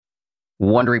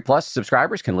Wondery Plus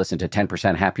subscribers can listen to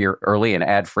 10% Happier early and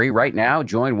ad-free right now.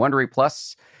 Join Wondery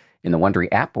Plus in the Wondery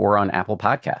app or on Apple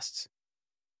Podcasts.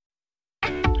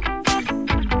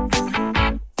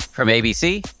 From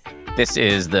ABC, this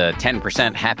is the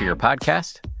 10% Happier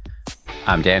podcast.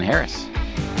 I'm Dan Harris.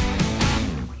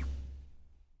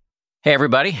 Hey,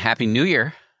 everybody. Happy New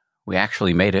Year. We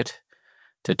actually made it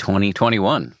to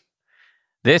 2021.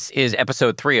 This is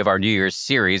episode 3 of our New Year's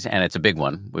series, and it's a big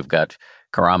one. We've got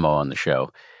Karamo on the show.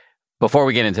 Before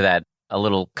we get into that, a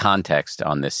little context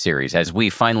on this series. As we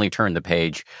finally turn the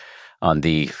page on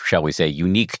the, shall we say,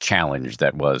 unique challenge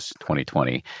that was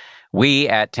 2020, we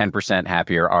at 10%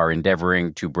 Happier are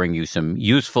endeavoring to bring you some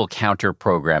useful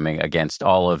counter-programming against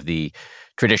all of the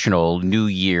traditional New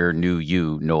Year, New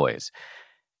You noise.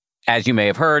 As you may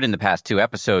have heard in the past 2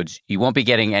 episodes, you won't be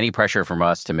getting any pressure from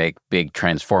us to make big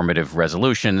transformative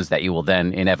resolutions that you will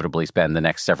then inevitably spend the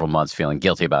next several months feeling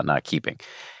guilty about not keeping.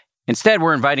 Instead,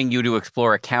 we're inviting you to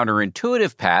explore a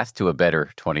counterintuitive path to a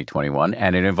better 2021,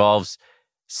 and it involves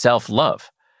self-love.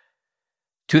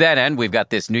 To that end, we've got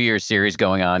this New Year's series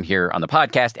going on here on the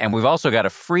podcast, and we've also got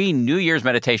a free New Year's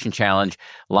meditation challenge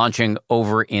launching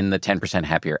over in the 10%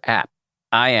 Happier app.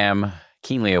 I am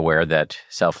keenly aware that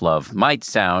self-love might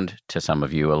sound to some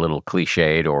of you a little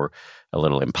cliched or a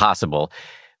little impossible,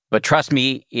 but trust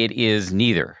me, it is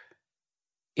neither.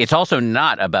 It's also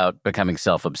not about becoming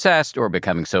self-obsessed or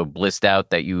becoming so blissed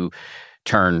out that you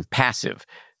turn passive.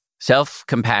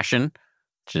 Self-compassion,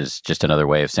 which is just another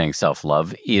way of saying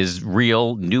self-love, is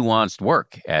real, nuanced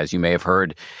work, as you may have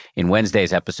heard in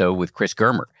Wednesday's episode with Chris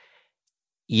Germer.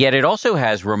 Yet it also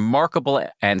has remarkable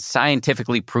and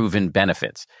scientifically proven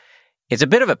benefits. It's a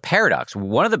bit of a paradox.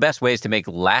 One of the best ways to make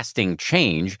lasting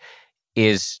change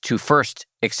is to first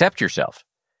accept yourself.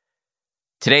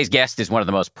 Today's guest is one of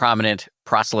the most prominent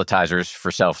proselytizers for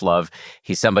self-love.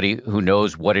 He's somebody who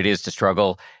knows what it is to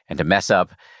struggle and to mess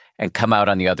up and come out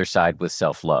on the other side with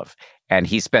self-love. And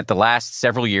he spent the last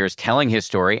several years telling his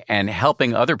story and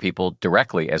helping other people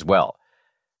directly as well.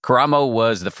 Karamo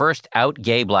was the first out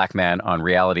gay black man on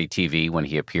reality TV when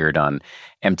he appeared on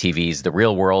MTV's The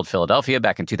Real World Philadelphia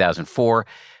back in 2004.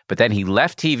 But then he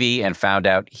left TV and found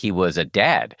out he was a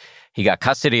dad. He got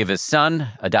custody of his son,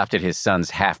 adopted his son's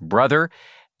half-brother,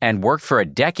 and worked for a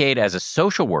decade as a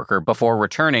social worker before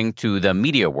returning to the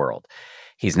media world.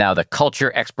 He's now the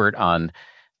culture expert on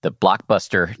the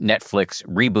blockbuster Netflix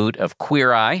reboot of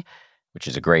Queer Eye, which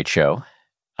is a great show.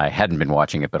 I hadn't been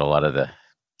watching it, but a lot of the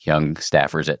young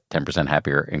staffers at 10%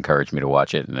 Happier encouraged me to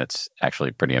watch it, and it's actually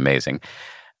pretty amazing.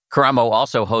 Karamo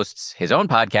also hosts his own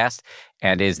podcast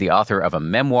and is the author of a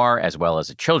memoir as well as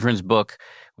a children's book,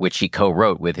 which he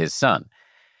co-wrote with his son.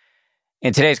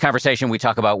 In today's conversation, we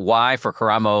talk about why, for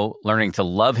Karamo, learning to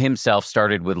love himself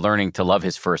started with learning to love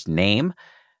his first name.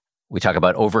 We talk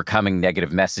about overcoming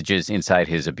negative messages inside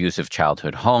his abusive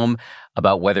childhood home,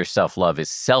 about whether self-love is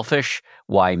selfish,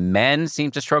 why men seem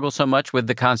to struggle so much with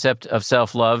the concept of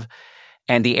self-love,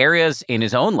 and the areas in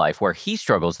his own life where he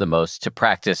struggles the most to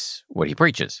practice what he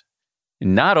preaches.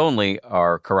 Not only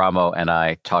are Karamo and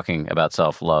I talking about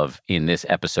self-love in this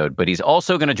episode, but he's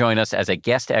also going to join us as a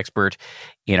guest expert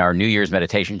in our New Year's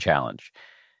meditation challenge.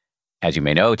 As you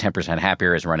may know, 10%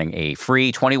 Happier is running a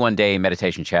free 21-day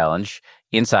meditation challenge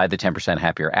inside the 10%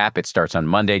 Happier app. It starts on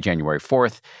Monday, January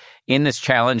 4th. In this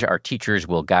challenge, our teachers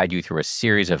will guide you through a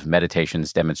series of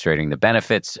meditations demonstrating the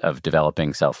benefits of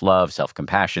developing self-love,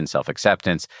 self-compassion,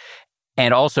 self-acceptance,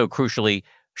 and also, crucially,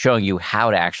 showing you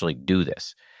how to actually do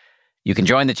this. You can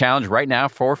join the challenge right now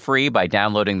for free by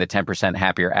downloading the 10%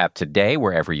 Happier app today,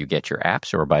 wherever you get your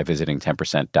apps, or by visiting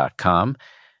 10%.com.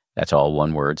 That's all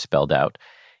one word spelled out.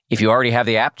 If you already have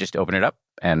the app, just open it up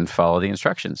and follow the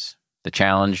instructions. The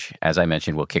challenge, as I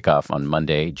mentioned, will kick off on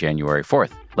Monday, January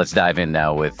 4th. Let's dive in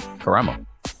now with Karamo.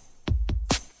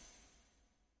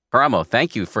 Karamo,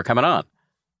 thank you for coming on.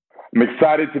 I'm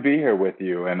excited to be here with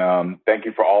you, and thank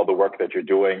you for all the work that you're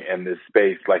doing in this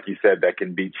space, like you said, that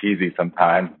can be cheesy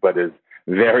sometimes, but is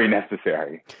very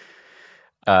necessary.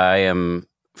 I am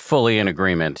fully in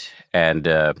agreement, and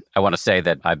I want to say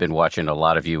that I've been watching a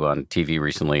lot of you on TV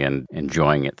recently and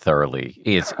enjoying it thoroughly.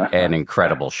 It's an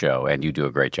incredible show, and you do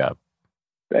a great job.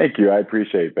 Thank you. I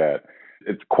appreciate that.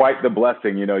 It's quite the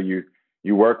blessing. You know,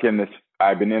 you work in this,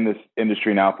 I've been in this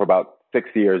industry now for about 6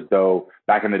 years, though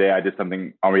back in the day I did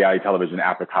something on reality television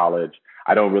after college.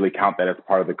 I don't really count that as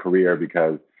part of the career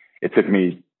because it took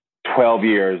me 12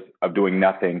 years of doing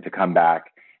nothing to come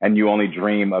back. And you only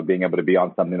dream of being able to be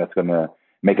on something that's going to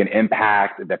make an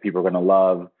impact, that people are going to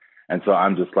love. And so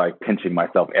I'm just like pinching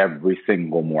myself every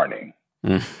single morning.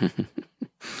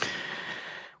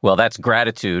 Well, that's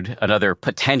gratitude, another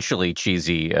potentially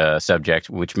cheesy subject,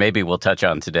 which maybe we'll touch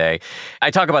on today. I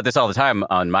talk about this all the time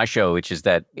on my show, which is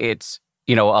that it's,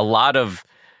 a lot of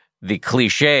the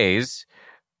cliches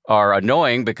are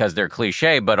annoying because they're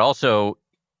cliche, but also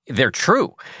they're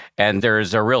true. And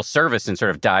there's a real service in sort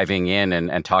of diving in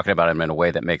and talking about them in a way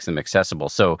that makes them accessible.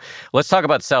 So let's talk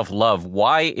about self-love.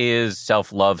 Why is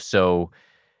self-love so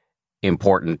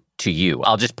important to you?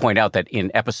 I'll just point out that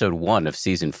in episode 1 of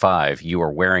season 5, you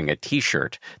are wearing a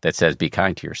T-shirt that says "Be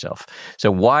kind to yourself."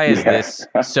 So why is this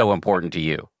so important to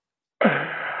you?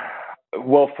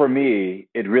 Well, for me,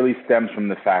 it really stems from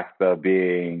the fact of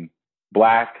being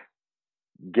Black,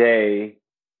 gay,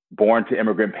 born to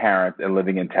immigrant parents, and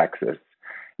living in Texas.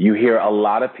 You hear a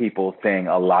lot of people saying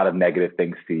a lot of negative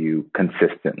things to you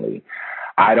consistently.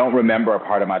 I don't remember a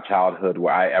part of my childhood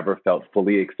where I ever felt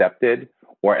fully accepted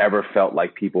or ever felt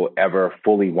like people ever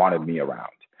fully wanted me around.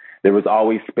 There was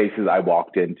always spaces I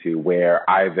walked into where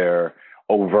either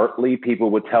overtly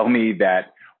people would tell me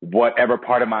that whatever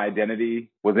part of my identity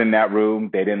was in that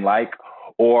room they didn't like,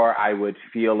 or I would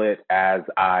feel it as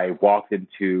I walked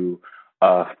into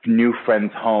a new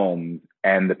friend's home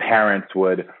and the parents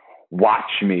would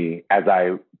watch me as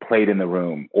I played in the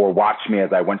room, or watch me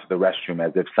as I went to the restroom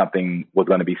as if something was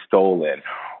going to be stolen,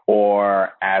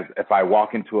 or as if I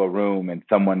walk into a room and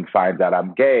someone finds out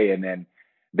I'm gay and then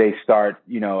they start,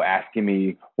 asking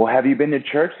me, well, have you been to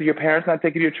church? Do your parents not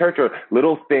take you to church? Or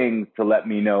little things to let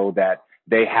me know that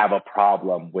they have a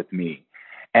problem with me.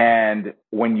 And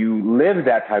when you live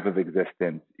that type of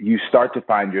existence, you start to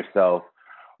find yourself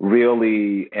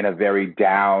really in a very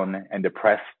down and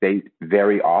depressed state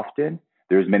very often.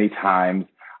 There's many times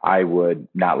I would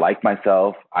not like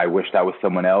myself. I wished I was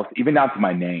someone else, even down to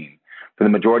my name. For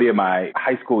the majority of my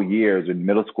high school years and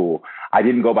middle school, I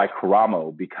didn't go by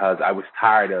Karamo because I was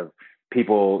tired of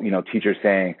people, teachers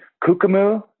saying,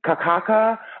 Kukamu,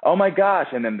 Kakaka, oh my gosh.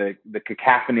 And then the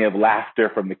cacophony of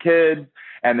laughter from the kids.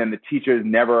 And then the teachers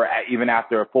never, even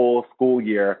after a full school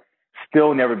year,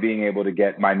 still never being able to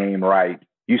get my name right.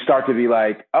 You start to be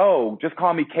like, oh, just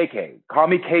call me KK, call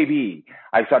me KB.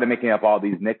 I started making up all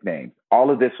these nicknames.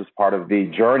 All of this was part of the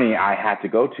journey I had to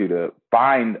go to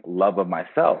find love of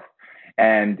myself.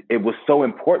 And it was so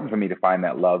important for me to find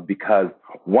that love because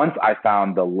once I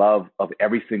found the love of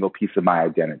every single piece of my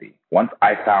identity, once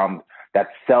I found that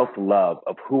self-love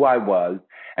of who I was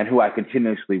and who I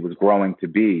continuously was growing to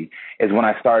be, is when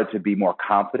I started to be more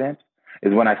confident,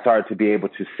 is when I started to be able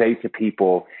to say to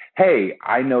people, hey,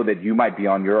 I know that you might be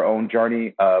on your own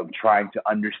journey of trying to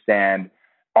understand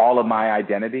all of my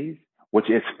identities, which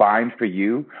is fine for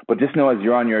you. But just know as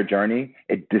you're on your journey,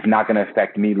 it is not going to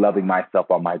affect me loving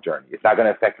myself on my journey. It's not going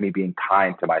to affect me being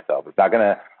kind to myself. It's not going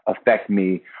to affect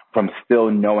me from still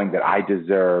knowing that I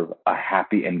deserve a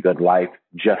happy and good life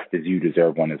just as you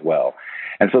deserve one as well.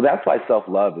 And so that's why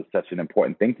self-love is such an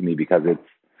important thing to me, because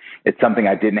it's something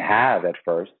I didn't have at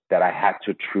first that I had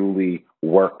to truly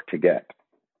work to get.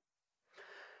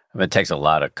 It takes a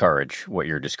lot of courage, what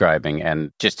you're describing.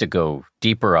 And just to go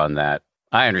deeper on that,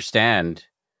 I understand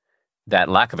that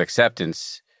lack of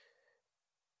acceptance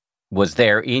was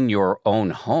there in your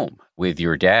own home with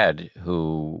your dad,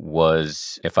 who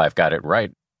was, if I've got it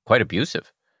right, quite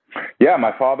abusive. Yeah,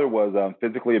 my father was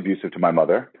physically abusive to my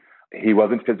mother. He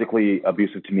wasn't physically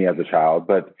abusive to me as a child,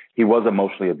 but he was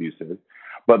emotionally abusive.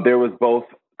 But there was both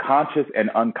conscious and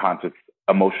unconscious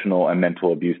emotional and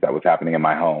mental abuse that was happening in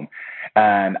my home.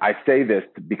 And I say this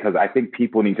because I think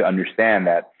people need to understand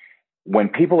that when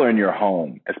people are in your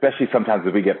home, especially sometimes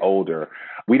as we get older,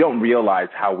 we don't realize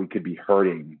how we could be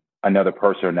hurting another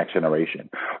person or next generation.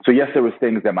 So yes, there was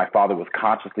things that my father was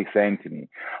consciously saying to me,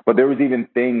 but there was even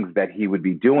things that he would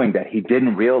be doing that he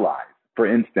didn't realize. For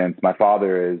instance, my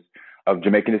father is of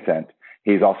Jamaican descent.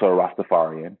 He's also a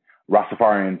Rastafarian.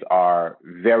 Rastafarians are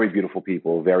very beautiful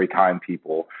people, very kind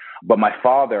people. But my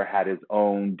father had his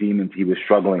own demons he was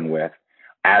struggling with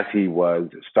as he was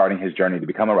starting his journey to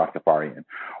become a Rastafarian.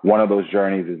 One of those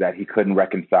journeys is that he couldn't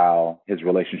reconcile his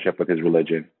relationship with his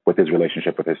religion, with his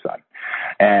relationship with his son.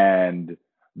 And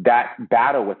that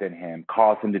battle within him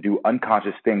caused him to do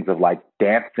unconscious things of like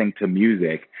dancing to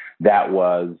music that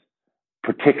was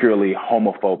particularly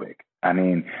homophobic. I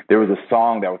mean, there was a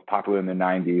song that was popular in the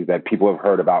 90s that people have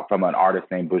heard about from an artist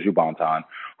named Buju Banton,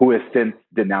 who has since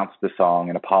denounced the song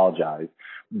and apologized.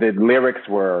 The lyrics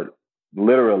were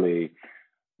literally,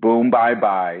 boom, bye,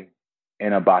 bye,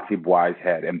 in a Bati Boi's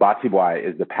head. And Bati Boi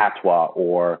is the patois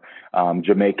or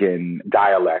Jamaican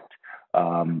dialect.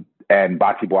 And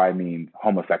Bati Boi means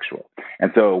homosexual.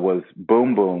 And so it was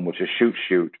boom, boom, which is shoot,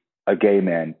 shoot, a gay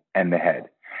man, and the head.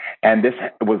 And this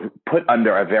was put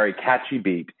under a very catchy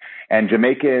beat. And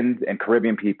Jamaicans and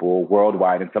Caribbean people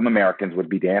worldwide and some Americans would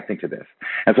be dancing to this.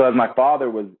 And so as my father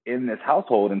was in this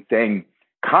household and saying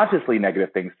consciously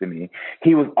negative things to me,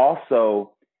 he was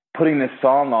also putting this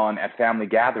song on at family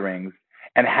gatherings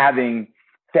and having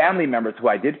family members who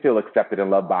I did feel accepted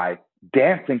and loved by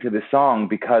dancing to this song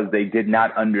because they did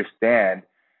not understand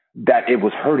that it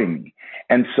was hurting me.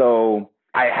 And so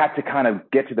I had to kind of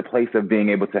get to the place of being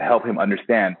able to help him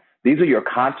understand these are your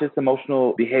conscious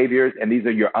emotional behaviors and these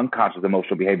are your unconscious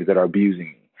emotional behaviors that are abusing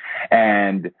me.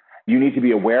 And you need to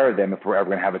be aware of them if we're ever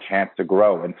going to have a chance to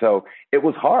grow. And so it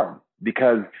was hard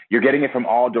because you're getting it from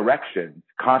all directions,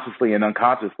 consciously and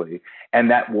unconsciously, and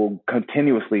that will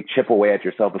continuously chip away at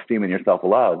your self-esteem and your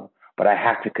self-love. But I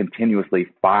have to continuously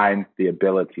find the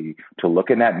ability to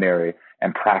look in that mirror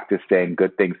and practice saying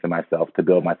good things to myself to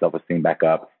build my self-esteem back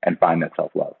up and find that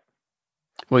self-love.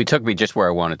 Well, you took me just where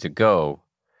I wanted to go,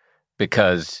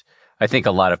 because I think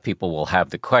a lot of people will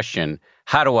have the question,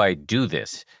 how do I do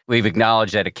this? We've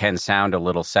acknowledged that it can sound a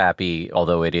little sappy,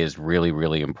 although it is really,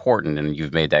 really important, and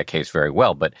you've made that case very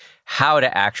well. But how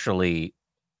to actually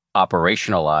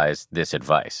operationalize this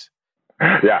advice?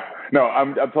 Yeah, no,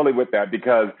 I'm totally with that,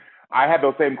 because I had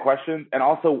those same questions. And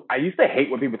also, I used to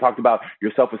hate when people talked about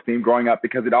your self-esteem growing up,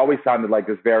 because it always sounded like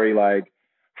this very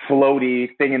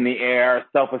floaty thing in the air,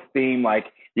 self-esteem, like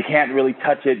you can't really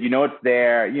touch it. You know, it's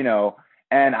there,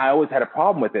 and I always had a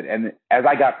problem with it. And as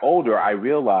I got older, I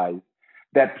realized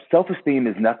that self-esteem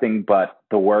is nothing but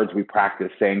the words we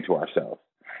practice saying to ourselves.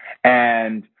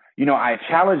 And, I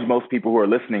challenge most people who are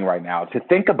listening right now to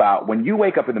think about when you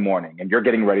wake up in the morning and you're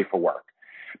getting ready for work,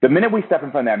 the minute we step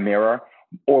in front of that mirror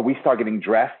or we start getting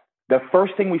dressed, the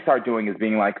first thing we start doing is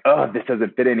being like, this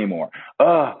doesn't fit anymore.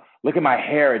 Look at my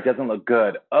hair. It doesn't look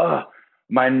good.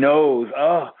 My nose.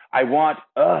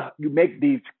 You make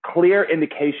these clear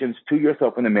indications to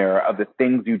yourself in the mirror of the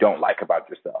things you don't like about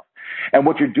yourself. And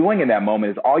what you're doing in that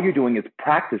moment is all you're doing is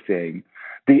practicing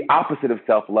the opposite of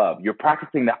self-love. You're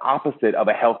practicing the opposite of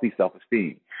a healthy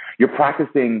self-esteem. You're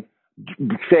practicing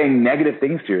saying negative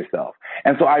things to yourself.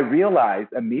 And so I realized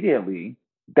immediately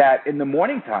that in the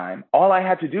morning time, all I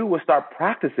had to do was start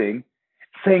practicing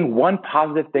saying one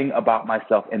positive thing about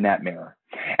myself in that mirror.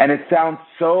 And it sounds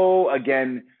so,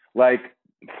 again, like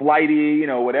flighty,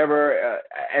 whatever,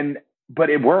 but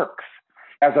it works.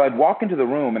 As I'd walk into the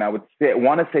room and I would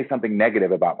want to say something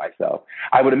negative about myself,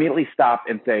 I would immediately stop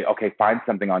and say, okay, find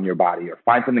something on your body or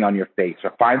find something on your face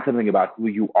or find something about who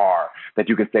you are that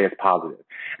you can say is positive.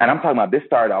 And I'm talking about this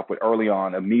started off with early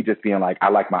on of me just being like, I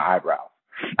like my eyebrows.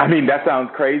 I mean, that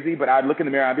sounds crazy, but I'd look in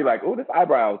the mirror and I'd be like, oh, this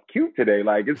eyebrow is cute today.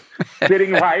 Like, it's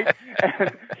sitting right.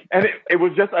 And it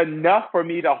was just enough for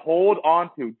me to hold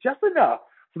on to, just enough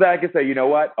so that I could say, you know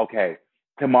what? Okay,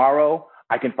 tomorrow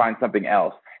I can find something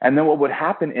else. And then what would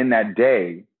happen in that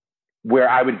day where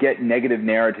I would get negative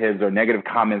narratives or negative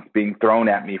comments being thrown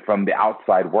at me from the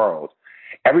outside world,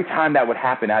 every time that would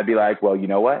happen, I'd be like, well, you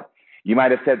know what? You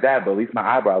might have said that, but at least my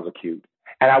eyebrows are cute.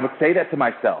 And I would say that to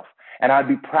myself. And I'd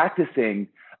be practicing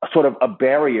sort of a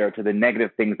barrier to the negative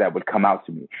things that would come out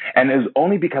to me. And it was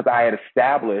only because I had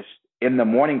established in the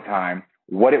morning time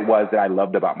what it was that I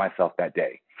loved about myself that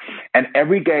day. And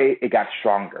every day it got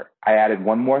stronger. I added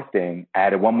one more thing,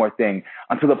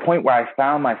 until the point where I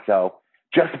found myself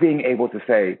just being able to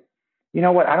say, you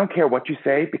know what, I don't care what you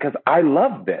say because I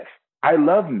love this. I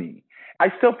love me.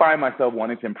 I still find myself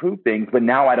wanting to improve things, but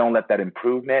now I don't let that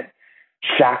improvement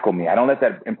shackle me. I don't let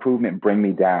that improvement bring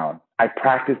me down. I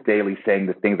practice daily saying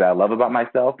the things that I love about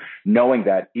myself, knowing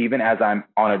that even as I'm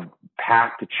on a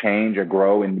path to change or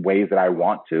grow in ways that I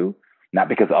want to, not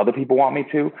because other people want me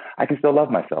to, I can still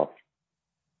love myself.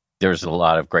 There's a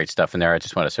lot of great stuff in there. I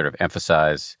just want to sort of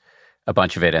emphasize a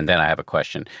bunch of it, and then I have a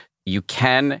question. You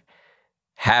can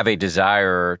have a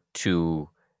desire to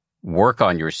work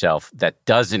on yourself that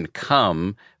doesn't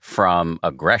come from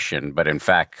aggression, but in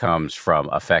fact comes from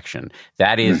affection.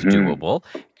 That is doable,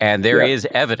 and there is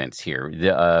evidence here.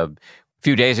 A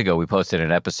few days ago, we posted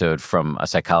an episode from a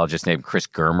psychologist named Chris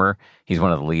Germer. He's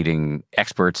one of the leading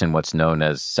experts in what's known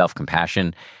as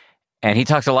self-compassion. And he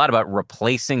talks a lot about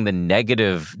replacing the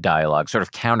negative dialogue, sort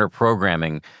of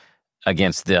counter-programming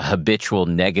against the habitual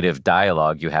negative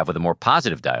dialogue you have with a more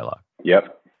positive dialogue.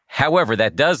 Yep. However,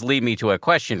 that does lead me to a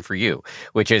question for you,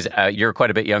 which is you're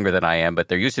quite a bit younger than I am, but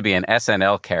there used to be an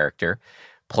SNL character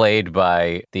played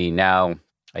by the now,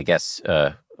 I guess,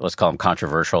 let's call him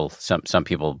controversial. Some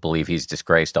people believe he's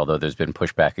disgraced, although there's been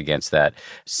pushback against that.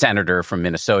 Senator from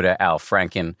Minnesota, Al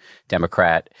Franken,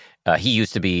 Democrat. He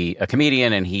used to be a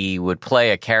comedian, and he would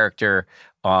play a character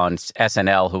on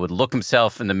SNL who would look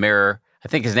himself in the mirror. I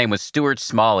think his name was Stuart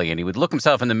Smalley, and he would look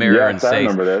himself in the mirror and Yes, I say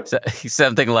remember this.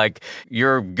 something like,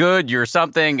 "You're good, you're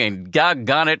something, and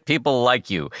doggone it, people like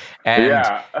you." And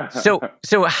Yeah.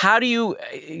 so how do you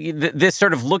this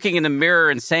sort of looking in the mirror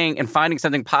and saying and finding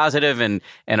something positive and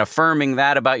affirming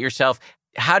that about yourself?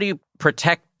 How do you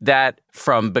protect that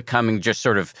from becoming just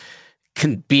sort of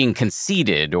being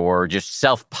conceited or just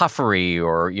self-puffery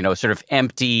or, sort of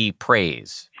empty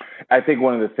praise? I think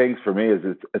one of the things for me is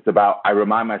it's about, I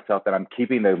remind myself that I'm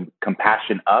keeping the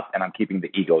compassion up and I'm keeping the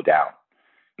ego down.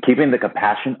 Keeping the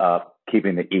compassion up,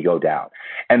 keeping the ego down.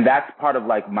 And that's part of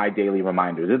like my daily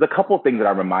reminders. There's a couple of things that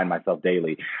I remind myself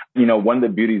daily. One of the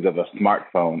beauties of a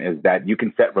smartphone is that you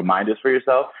can set reminders for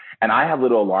yourself. And I have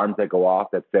little alarms that go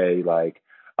off that say like,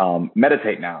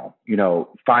 meditate now,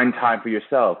 find time for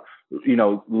yourself,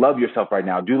 love yourself right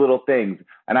now, do little things.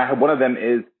 And I have one of them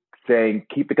is saying,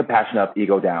 keep the compassion up,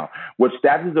 ego down, which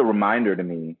that is a reminder to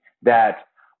me that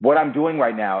what I'm doing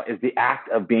right now is the act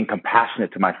of being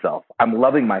compassionate to myself. I'm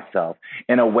loving myself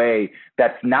in a way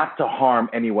that's not to harm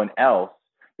anyone else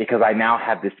because I now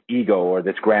have this ego or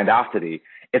this grandiosity.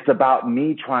 It's about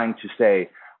me trying to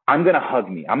say, I'm going to hug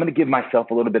me. I'm going to give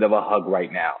myself a little bit of a hug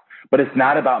right now. But it's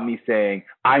not about me saying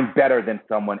I'm better than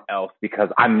someone else because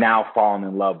I'm now falling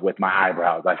in love with my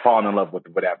eyebrows. I've fallen in love with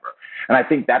whatever. And I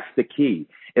think that's the key,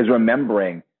 is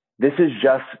remembering this is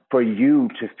just for you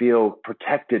to feel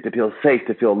protected, to feel safe,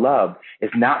 to feel loved.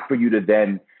 It's not for you to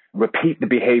then repeat the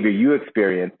behavior you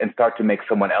experience and start to make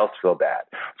someone else feel bad.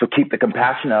 So keep the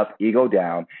compassion up, ego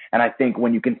down. And I think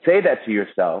when you can say that to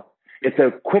yourself, it's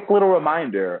a quick little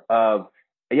reminder of,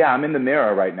 yeah, I'm in the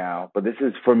mirror right now, but this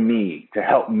is for me, to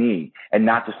help me, and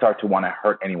not to start to want to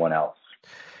hurt anyone else.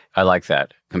 I like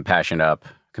that. Compassion up,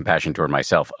 compassion toward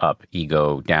myself up,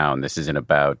 ego down. This isn't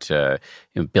about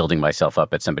building myself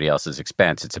up at somebody else's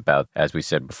expense. It's about, as we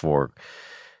said before,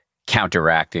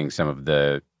 counteracting some of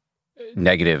the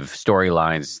negative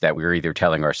storylines that we're either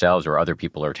telling ourselves or other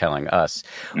people are telling us.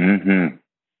 Mm-hmm.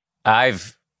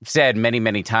 I've said many,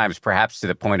 many times, perhaps to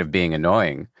the point of being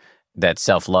annoying, that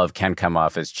self-love can come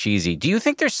off as cheesy. Do you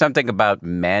think there's something about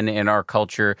men in our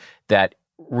culture that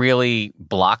really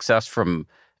blocks us from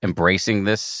embracing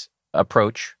this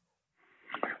approach?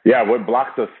 Yeah, what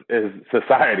blocks us is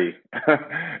society.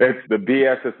 It's the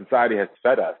BS that society has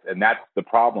fed us, and that's the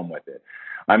problem with it.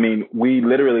 I mean, we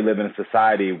literally live in a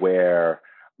society where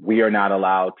we are not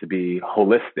allowed to be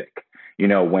holistic.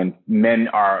 When men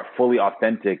are fully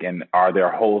authentic and are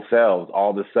their whole selves,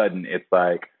 all of a sudden it's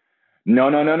like,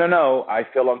 no. I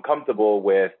feel uncomfortable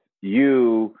with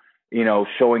you,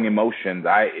 showing emotions.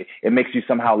 It makes you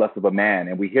somehow less of a man.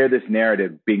 And we hear this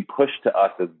narrative being pushed to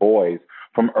us as boys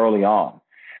from early on.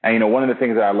 And, one of the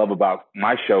things that I love about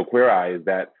my show, Queer Eye, is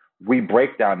that we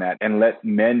break down that and let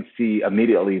men see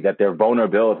immediately that their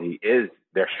vulnerability is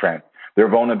their strength. Their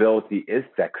vulnerability is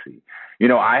sexy.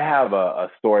 I have a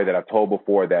story that I've told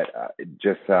before that it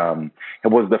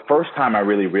was the first time I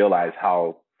really realized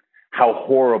how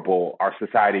horrible our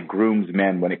society grooms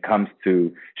men when it comes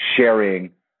to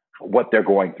sharing what they're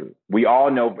going through. We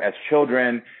all know as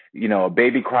children, a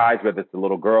baby cries, whether it's a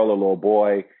little girl or a little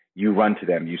boy, you run to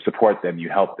them, you support them, you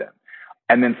help them.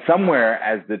 And then somewhere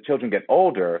as the children get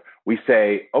older, we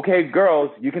say, okay, girls,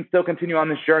 you can still continue on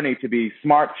this journey to be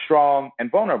smart, strong,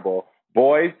 and vulnerable.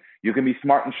 Boys, you can be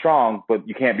smart and strong, but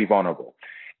you can't be vulnerable.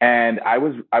 And I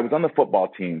was on the football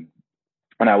team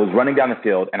and I was running down the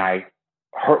field and I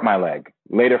hurt my leg.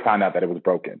 Later found out that it was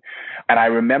broken. And I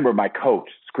remember my coach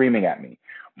screaming at me,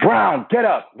 Brown, get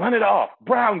up, run it off.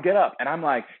 Brown, get up. And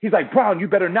he's like, Brown, you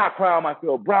better not cry on my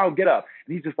field. Brown, get up.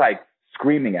 And he's just like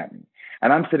screaming at me.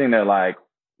 And I'm sitting there like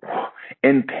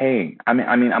in pain. I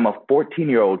mean, I'm a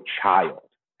 14-year-old child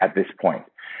at this point,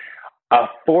 a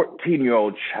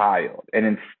 14-year-old child. And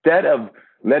instead of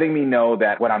letting me know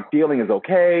that what I'm feeling is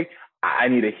okay, I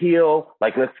need to heal,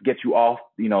 like, let's get you off,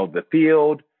 the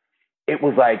field. It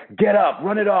was like, get up,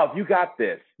 run it off. You got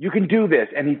this. You can do this.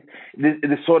 And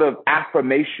this sort of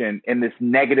affirmation in this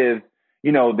negative,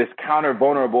 this counter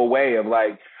vulnerable way of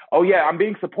like, oh yeah, I'm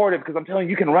being supportive because I'm telling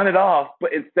you can run it off.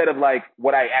 But instead of like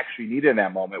what I actually needed in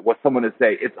that moment was someone to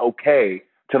say, it's okay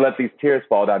to let these tears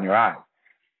fall down your eyes.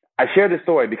 I share this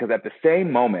story because at the same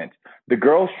moment, the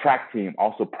girls' track team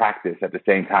also practiced at the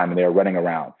same time and they were running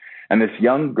around. And this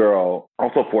young girl,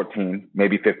 also 14,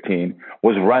 maybe 15,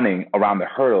 was running around the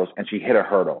hurdles and she hit a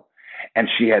hurdle and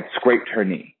she had scraped her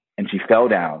knee and she fell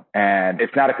down. And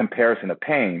it's not a comparison of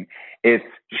pain.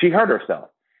 She hurt herself.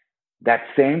 That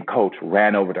same coach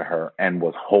ran over to her and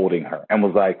was holding her and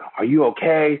was like, are you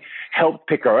okay? Help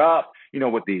pick her up.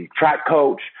 With the track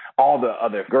coach, all the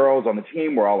other girls on the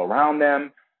team were all around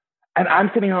them. And I'm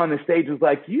sitting here on the stage was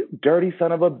like, you dirty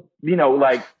son of a,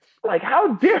 like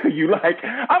how dare you? Like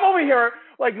I'm over here,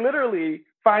 like literally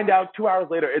find out 2 hours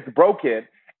later it's broken,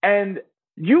 and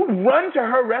you run to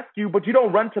her rescue, but you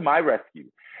don't run to my rescue.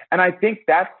 And I think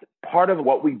that's part of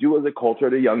what we do as a culture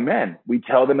to young men. We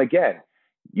tell them again,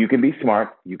 you can be smart,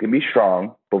 you can be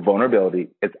strong, but vulnerability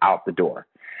is out the door.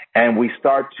 And we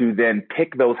start to then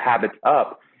pick those habits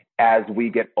up as we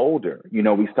get older.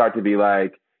 We start to be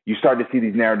like, you start to see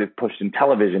these narratives pushed in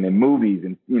television and movies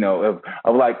and, of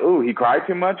like, ooh, he cried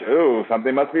too much. Ooh,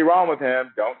 something must be wrong with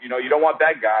him. You don't want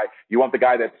that guy. You want the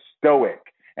guy that's stoic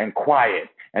and quiet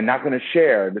and not going to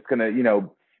share. That's going to,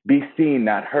 be seen,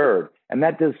 not heard. And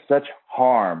that does such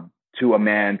harm to a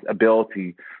man's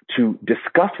ability to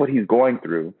discuss what he's going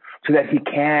through so that he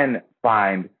can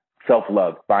find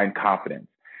self-love, find confidence.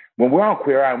 When we're on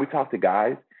Queer Eye and we talk to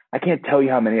guys, I can't tell you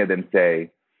how many of them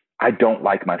say, I don't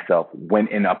like myself when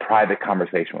in a private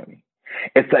conversation with me.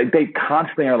 It's like they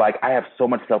constantly are like, I have so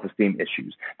much self-esteem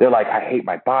issues. They're like, I hate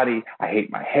my body. I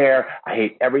hate my hair. I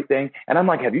hate everything. And I'm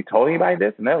like, have you told anybody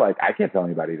this? And they're like, I can't tell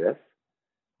anybody this.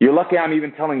 You're lucky I'm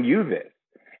even telling you this.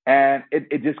 And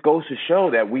it just goes to show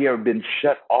that we have been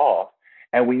shut off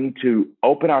and we need to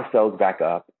open ourselves back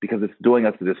up because it's doing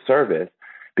us a disservice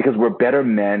because we're better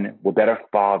men, we're better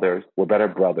fathers, we're better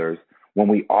brothers when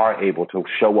we are able to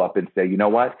show up and say, you know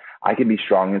what, I can be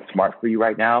strong and smart for you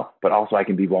right now, but also I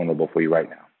can be vulnerable for you right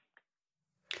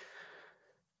now.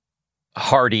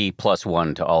 Hardy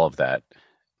 +1 to all of that.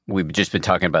 We've just been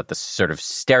talking about the sort of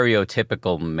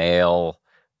stereotypical male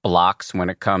blocks when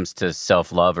it comes to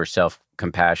self-love or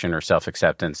self-compassion or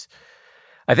self-acceptance.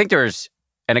 I think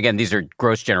and again, these are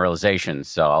gross generalizations,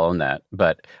 so I'll own that,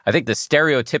 but I think the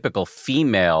stereotypical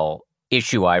female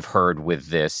issue I've heard with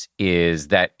this is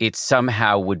that it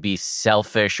somehow would be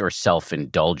selfish or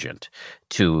self-indulgent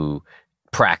to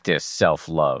practice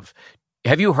self-love.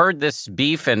 Have you heard this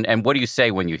beef, and what do you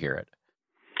say when you hear it?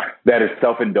 That is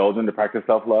self-indulgent to practice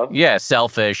self-love? Yeah,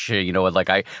 selfish. Like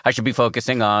I should be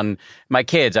focusing on my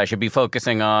kids. I should be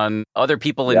focusing on other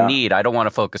people in need. I don't want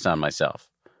to focus on myself.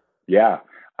 Yeah,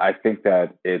 I think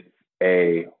that it's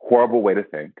a horrible way to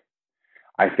think.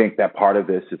 I think that part of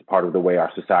this is part of the way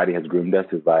our society has groomed us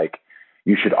is like,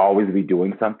 you should always be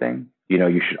doing something.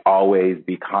 You should always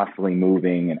be constantly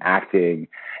moving and acting.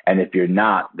 And if you're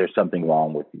not, there's something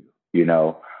wrong with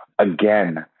you.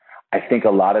 Again, I think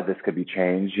a lot of this could be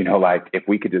changed, like if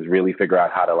we could just really figure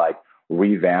out how to like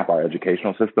revamp our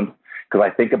educational system. Because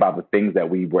I think about the things that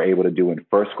we were able to do in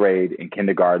first grade, in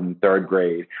kindergarten, third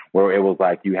grade, where it was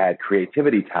like you had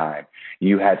creativity time.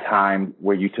 You had time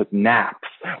where you took naps,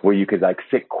 where you could like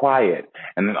sit quiet.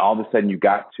 And then all of a sudden you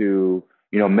got to,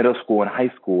 middle school and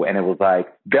high school. And it was like,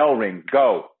 bell rings,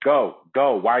 go, go,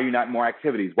 go. Why are you not more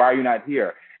activities? Why are you not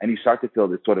here? And you start to feel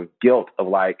this sort of guilt of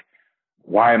like,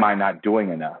 why am I not doing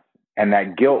enough? And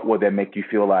that guilt will then make you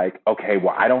feel like, okay,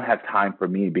 well, I don't have time for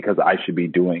me because I should be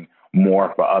doing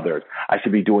more for others. I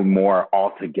should be doing more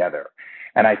altogether.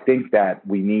 And I think that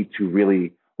we need to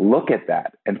really look at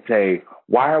that and say,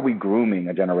 why are we grooming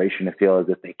a generation to feel as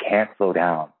if they can't slow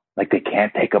down, like they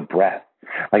can't take a breath,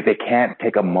 like they can't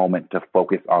take a moment to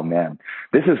focus on them?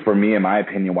 This is, for me, in my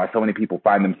opinion, why so many people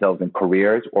find themselves in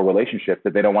careers or relationships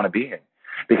that they don't want to be in.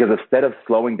 Because instead of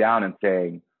slowing down and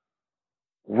saying,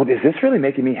 well, is this really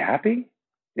making me happy?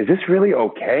 Is this really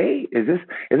okay? Is this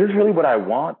really what I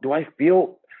want? Do I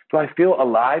feel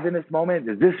alive in this moment?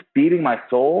 Is this feeding my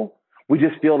soul? We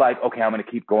just feel like, okay, I'm going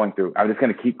to keep going through. I'm just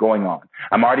going to keep going on.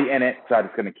 I'm already in it, so I'm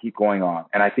just going to keep going on.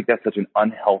 And I think that's such an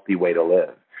unhealthy way to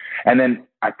live. And then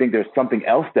I think there's something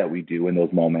else that we do in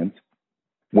those moments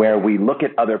where we look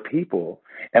at other people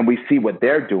and we see what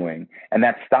they're doing, and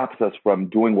that stops us from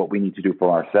doing what we need to do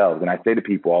for ourselves. And I say to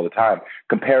people all the time,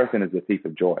 comparison is the thief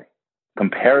of joy.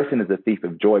 Comparison is the thief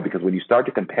of joy, because when you start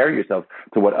to compare yourself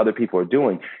to what other people are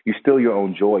doing, you steal your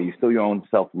own joy, you steal your own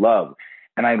self-love.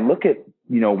 And I look at,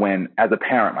 when, as a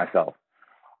parent myself,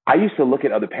 I used to look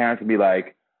at other parents and be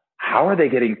like, how are they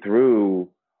getting through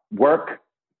work,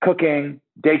 cooking,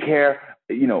 daycare,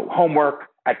 homework,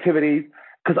 activities?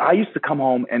 Because I used to come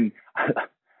home and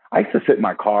I used to sit in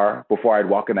my car before I'd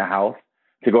walk in the house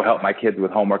to go help my kids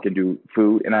with homework and do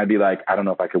food. And I'd be like, I don't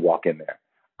know if I could walk in there.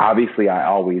 Obviously, I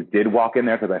always did walk in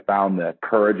there because I found the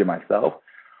courage in myself.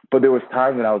 But there was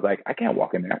times when I was like, I can't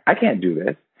walk in there. I can't do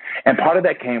this. And part of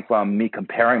that came from me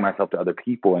comparing myself to other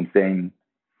people and saying,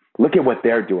 look at what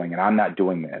they're doing and I'm not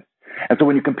doing this. And so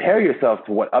when you compare yourself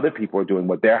to what other people are doing,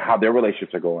 how their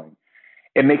relationships are going,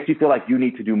 it makes you feel like you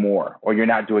need to do more or you're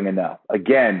not doing enough.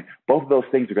 Again, both of those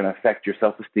things are going to affect your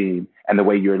self-esteem and the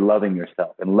way you're loving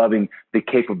yourself and loving the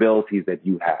capabilities that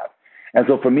you have. And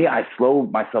so for me, I slow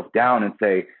myself down and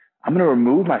say, I'm going to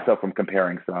remove myself from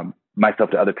comparing myself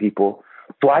to other people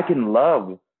so I can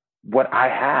love what I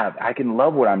have. I can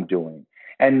love what I'm doing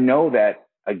and know that,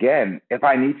 again, if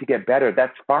I need to get better,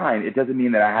 that's fine. It doesn't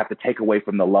mean that I have to take away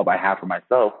from the love I have for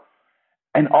myself.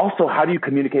 And also, how do you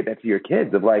communicate that to your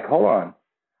kids of like, hold on,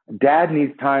 dad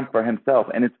needs time for himself,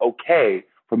 and it's okay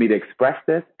for me to express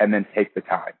this and then take the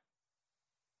time.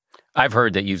 I've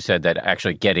heard that you've said that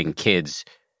actually getting kids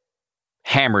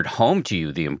hammered home to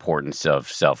you the importance of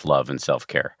self-love and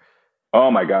self-care. Oh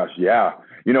my gosh, yeah.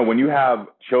 When you have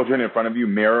children in front of you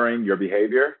mirroring your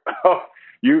behavior,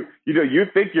 you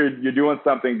think you're doing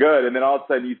something good, and then all of a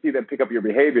sudden you see them pick up your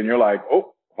behavior, and you're like,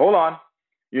 oh, hold on.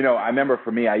 I remember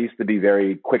for me, I used to be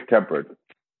very quick-tempered,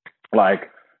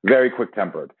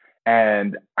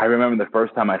 and I remember the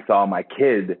first time I saw my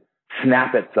kid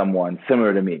snap at someone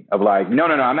similar to me, of like, no,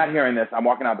 I'm not hearing this. I'm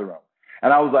walking out the room.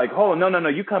 And I was like, oh, no,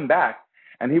 you come back.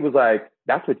 And he was like,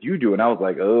 that's what you do. And I was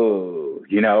like, oh,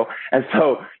 And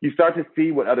so you start to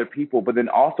see what other people, but then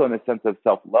also in the sense of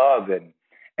self-love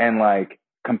and like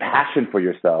compassion for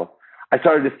yourself, I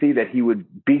started to see that he would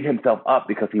beat himself up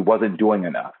because he wasn't doing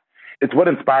enough. It's what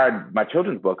inspired my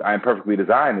children's book, I Am Perfectly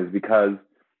Designed, is because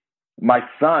my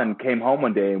son came home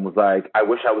one day and was like, I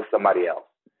wish I was somebody else.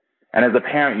 And as a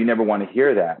parent, you never want to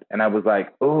hear that. And I was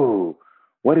like, oh,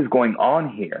 what is going on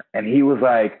here? And he was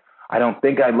like, I don't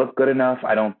think I look good enough.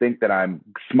 I don't think that I'm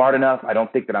smart enough. I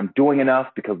don't think that I'm doing enough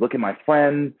because look at my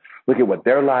friends, look at what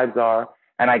their lives are.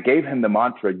 And I gave him the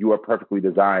mantra, you are perfectly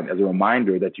designed, as a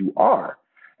reminder that you are.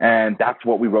 And that's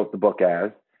what we wrote the book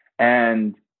as.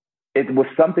 And it was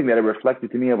something that it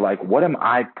reflected to me of like, what am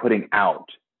I putting out?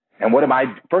 And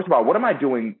first of all, what am I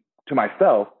doing to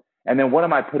myself? And then what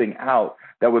am I putting out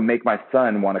that would make my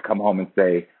son want to come home and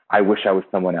say, I wish I was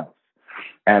someone else?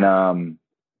 And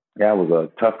it was a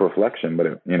tough reflection,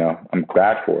 but I'm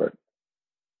glad for it.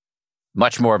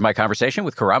 Much more of my conversation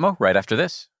with Karamo right after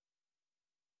this.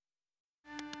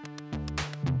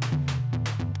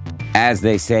 As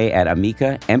they say at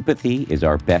Amica, empathy is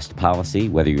our best policy.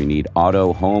 Whether you need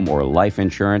auto, home, or life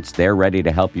insurance, they're ready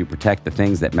to help you protect the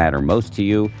things that matter most to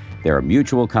you. They're a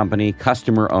mutual company,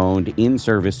 customer-owned, in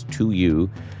service to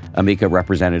you. Amica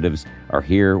representatives are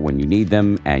here when you need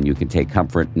them, and you can take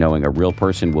comfort knowing a real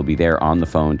person will be there on the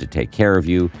phone to take care of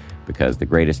you, because the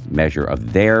greatest measure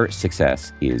of their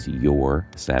success is your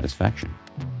satisfaction.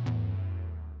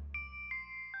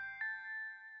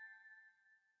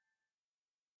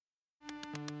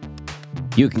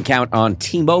 You can count on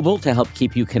T-Mobile to help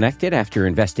keep you connected after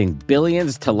investing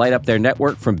billions to light up their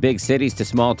network from big cities to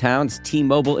small towns.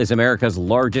 T-Mobile is America's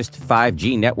largest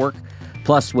 5G network.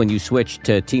 Plus, when you switch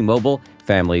to T-Mobile,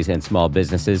 families and small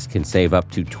businesses can save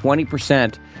up to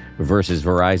 20% versus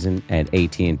Verizon and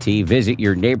AT&T. Visit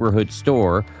your neighborhood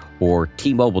store or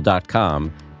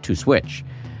T-Mobile.com to switch.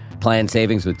 Plan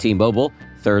savings with T-Mobile.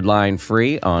 Third line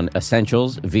free on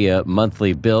essentials via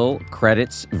monthly bill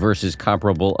credits versus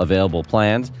comparable available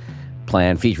plans.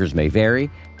 Plan features may vary.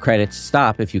 Credits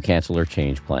stop if you cancel or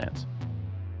change plans.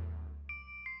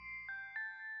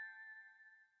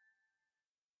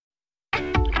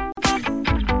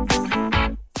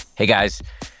 Hey guys,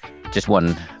 just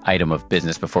one item of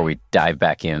business before we dive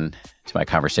back in to my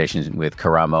conversation with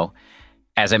Karamo.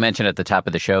 As I mentioned at the top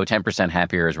of the show, 10%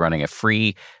 Happier is running a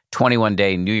free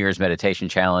 21-day New Year's meditation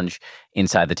challenge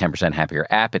inside the 10% Happier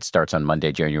app. It starts on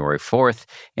Monday, January 4th.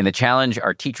 In the challenge,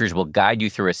 our teachers will guide you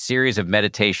through a series of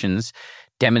meditations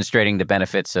demonstrating the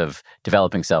benefits of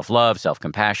developing self-love,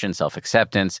 self-compassion,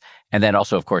 self-acceptance, and then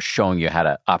also, of course, showing you how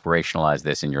to operationalize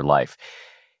this in your life.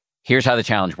 Here's how the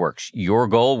challenge works. Your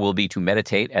goal will be to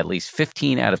meditate at least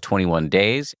 15 out of 21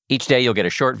 days. Each day, you'll get a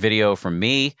short video from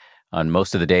me. On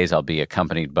most of the days, I'll be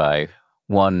accompanied by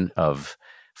one of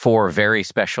 4 very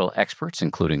special experts,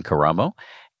 including Karamo.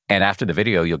 And after the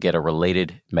video, you'll get a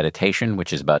related meditation,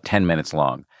 which is about 10 minutes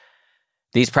long.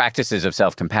 These practices of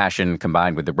self-compassion,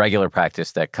 combined with the regular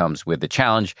practice that comes with the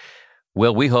challenge,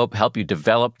 will, we hope, help you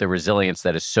develop the resilience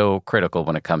that is so critical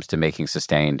when it comes to making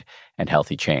sustained and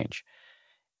healthy change.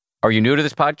 Are you new to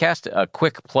this podcast? A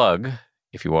quick plug,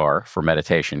 if you are, for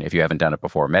meditation, if you haven't done it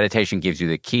before. Meditation gives you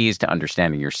the keys to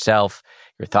understanding yourself,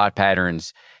 your thought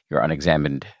patterns, your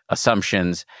unexamined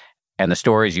assumptions, and the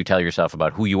stories you tell yourself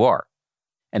about who you are.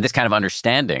 And this kind of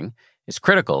understanding is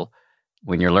critical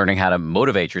when you're learning how to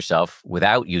motivate yourself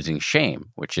without using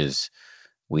shame, which is,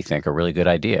 we think, a really good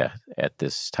idea at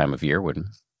this time of year when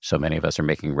so many of us are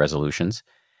making resolutions.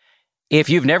 If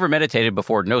you've never meditated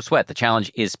before, no sweat. The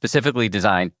challenge is specifically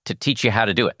designed to teach you how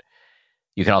to do it.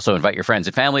 You can also invite your friends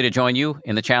and family to join you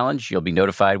in the challenge. You'll be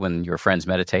notified when your friends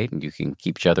meditate, and you can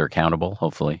keep each other accountable,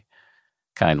 hopefully,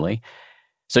 kindly.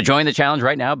 So join the challenge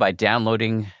right now by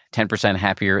downloading 10%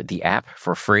 Happier, the app,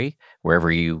 for free,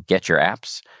 wherever you get your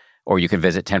apps. Or you can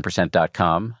visit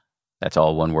 10%.com. That's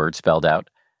all one word spelled out.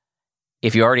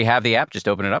 If you already have the app, just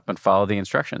open it up and follow the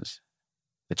instructions.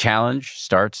 The challenge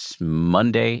starts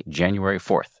Monday, January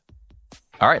 4th.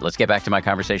 All right, let's get back to my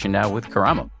conversation now with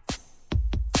Karamo.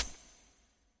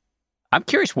 I'm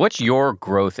curious, what's your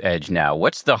growth edge now?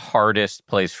 What's the hardest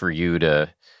place for you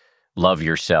to love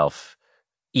yourself,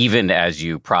 even as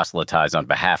you proselytize on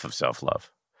behalf of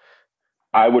self-love?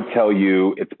 I would tell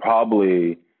you it's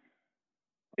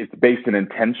based in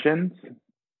intentions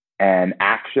and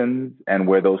actions and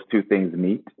where those two things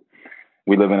meet.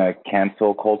 We live in a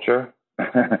cancel culture,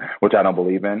 which I don't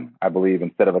believe in. I believe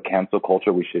instead of a cancel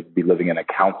culture, we should be living in a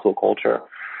counsel culture,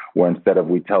 where instead of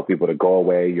we tell people to go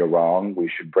away, you're wrong, we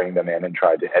should bring them in and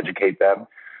try to educate them.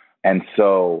 And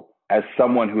so as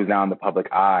someone who's now in the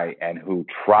public eye and who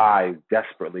tries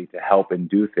desperately to help and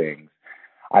do things,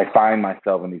 I find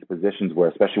myself in these positions where,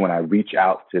 especially when I reach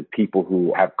out to people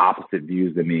who have opposite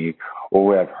views than me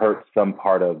or who have hurt some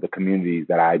part of the communities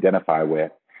that I identify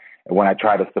with, and when I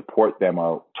try to support them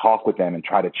or talk with them and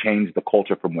try to change the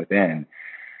culture from within,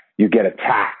 you get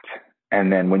attacked.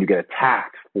 And then when you get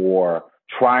attacked for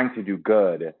trying to do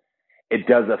good, it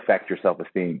does affect your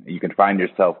self-esteem. You can find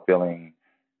yourself feeling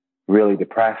really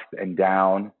depressed and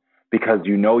down because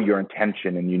you know your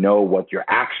intention and you know what your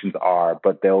actions are,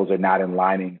 but those are not in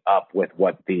lining up with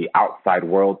what the outside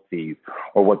world sees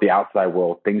or what the outside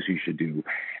world thinks you should do.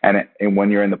 And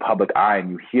when you're in the public eye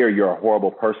and you hear you're a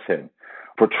horrible person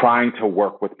for trying to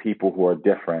work with people who are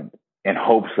different in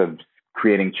hopes of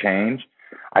creating change,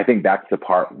 I think that's the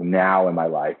part now in my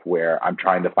life where I'm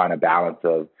trying to find a balance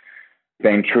of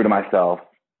staying true to myself,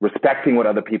 respecting what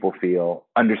other people feel,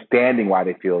 understanding why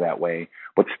they feel that way,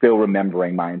 but still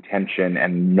remembering my intention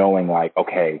and knowing like,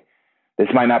 okay, this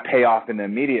might not pay off in the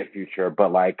immediate future,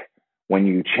 but like when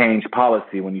you change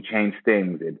policy, when you change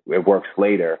things, it works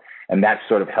later. And that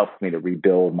sort of helps me to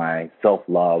rebuild my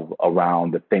self-love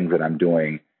around the things that I'm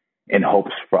doing in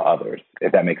hopes for others,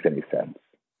 if that makes any sense.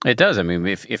 It does. I mean,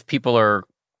 if people are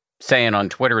saying on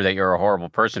Twitter that you're a horrible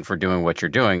person for doing what you're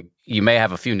doing, you may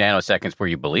have a few nanoseconds where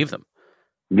you believe them.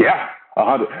 Yeah,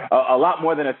 a lot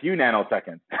more than a few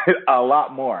nanoseconds, a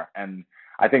lot more. And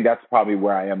I think that's probably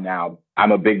where I am now.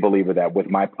 I'm a big believer that with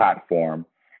my platform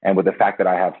and with the fact that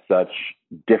I have such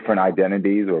different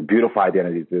identities or beautiful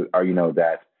identities are,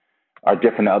 that are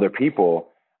different to other people,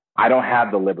 I don't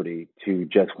have the liberty to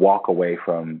just walk away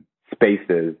from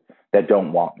spaces that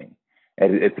don't want me.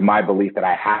 It's my belief that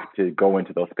I have to go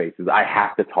into those spaces. I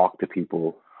have to talk to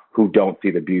people who don't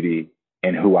see the beauty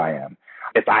in who I am.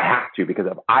 If I have to, because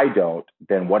if I don't,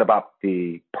 then what about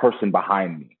the person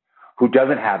behind me who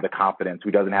doesn't have the confidence,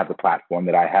 who doesn't have the platform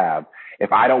that I have?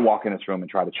 If I don't walk in this room and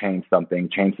try to change something,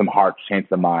 change some hearts, change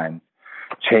some minds,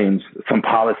 change some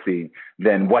policy,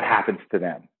 then what happens to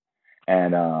them?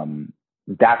 And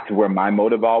that's where my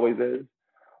motive always is.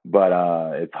 But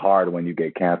it's hard when you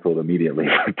get canceled immediately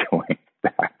for doing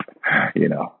that,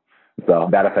 So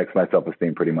that affects my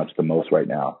self-esteem pretty much the most right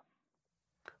now.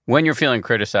 When you're feeling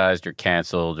criticized or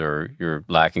canceled or you're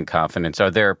lacking confidence, are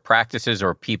there practices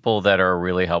or people that are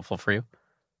really helpful for you?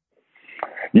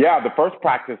 Yeah, the first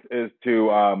practice is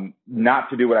to not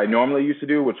to do what I normally used to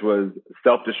do, which was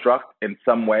self-destruct in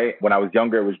some way. When I was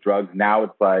younger, it was drugs. Now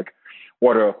it's like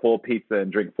order a full pizza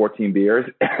and drink 14 beers,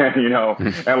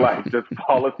 and like just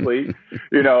fall asleep,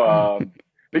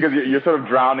 because you're sort of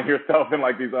drowning yourself in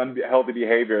like these unhealthy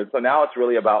behaviors. So now it's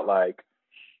really about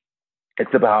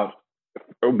it's about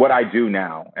what I do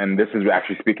now. And this is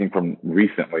actually speaking from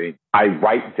recently. I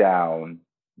write down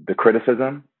the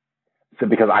criticism. So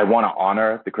because I want to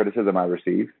honor the criticism I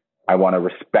receive, I want to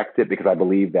respect it because I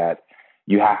believe that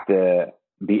you have to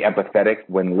be empathetic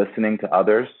when listening to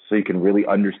others so you can really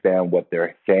understand what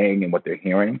they're saying and what they're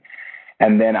hearing.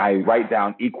 And then I write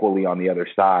down equally on the other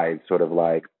side, sort of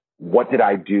like, what did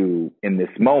I do in this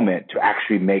moment to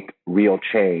actually make real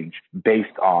change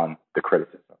based on the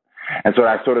criticism? And so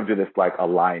I sort of do this like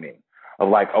aligning of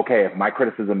like, okay, if my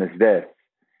criticism is this,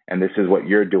 and this is what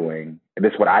you're doing, and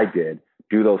this is what I did,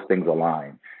 do those things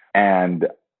align? And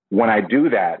when I do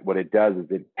that, what it does is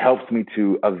it helps me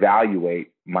to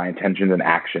evaluate my intentions and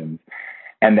actions.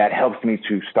 And that helps me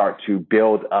to start to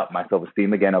build up my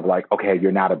self-esteem again of like, okay,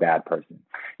 you're not a bad person.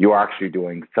 You are actually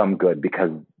doing some good because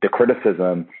the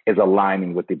criticism is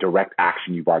aligning with the direct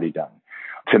action you've already done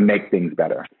to make things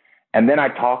better. And then I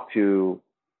talk to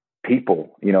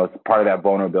people, it's part of that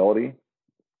vulnerability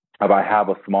of I have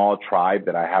a small tribe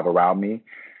that I have around me.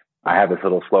 I have this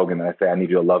little slogan that I say, I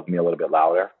need you to love me a little bit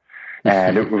louder.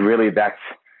 And it really, that's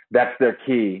their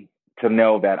key to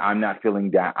know that I'm not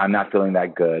feeling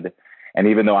that good. And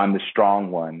even though I'm the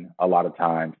strong one, a lot of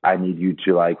times I need you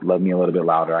to like love me a little bit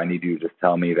louder. I need you to just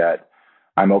tell me that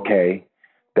I'm okay,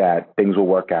 that things will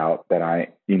work out, that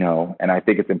and I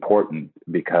think it's important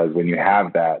because when you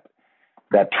have that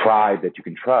tribe that you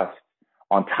can trust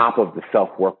on top of the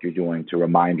self-work you're doing to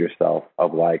remind yourself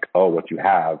of like, oh, what you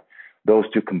have, those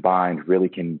two combined really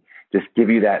can just give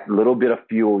you that little bit of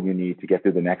fuel you need to get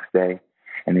through the next day.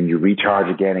 And then you recharge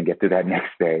again and get through that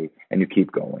next day and you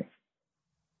keep going.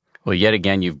 Well, yet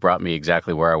again, you've brought me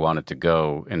exactly where I wanted to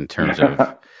go in terms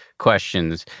of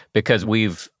questions, because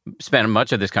we've spent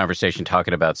much of this conversation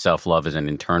talking about self-love as an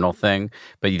internal thing,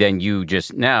 but then you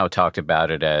just now talked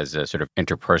about it as a sort of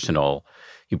interpersonal.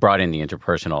 You brought in the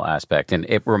interpersonal aspect, and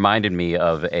it reminded me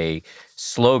of a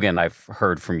slogan I've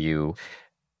heard from you.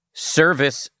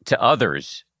 Service to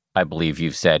others, I believe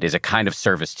you've said, is a kind of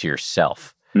service to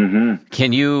yourself. Mm-hmm.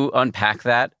 Can you unpack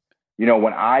that?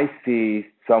 When I see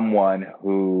someone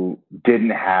who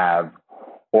didn't have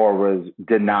or was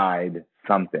denied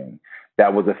something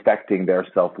that was affecting their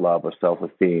self-love or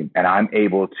self-esteem, and I'm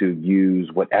able to use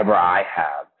whatever I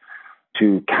have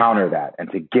to counter that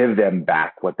and to give them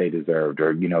back what they deserved,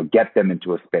 or, get them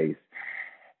into a space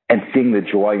and seeing the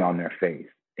joy on their face,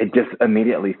 it just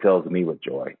immediately fills me with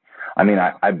joy. I mean,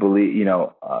 I believe,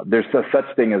 there's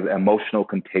such thing as emotional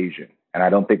contagion. And I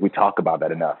don't think we talk about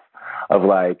that enough, of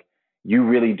like, you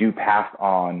really do pass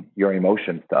on your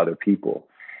emotions to other people.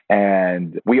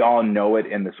 And we all know it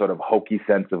in the sort of hokey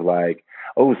sense of like,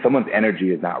 oh, someone's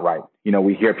energy is not right.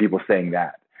 We hear people saying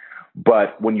that.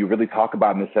 But when you really talk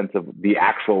about it in the sense of the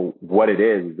actual, what it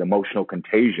is emotional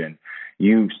contagion,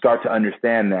 you start to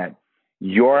understand that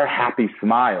your happy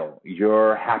smile,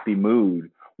 your happy mood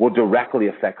will directly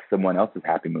affect someone else's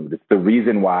happy mood. It's the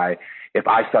reason why if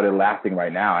I started laughing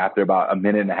right now, after about a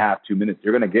minute and a half, 2 minutes,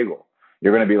 you're going to giggle.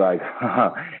 You're going to be like,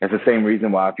 It's the same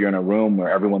reason why if you're in a room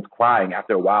where everyone's crying,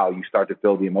 after a while, you start to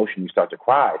feel the emotion, you start to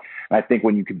cry. And I think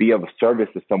when you could be of service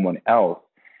to someone else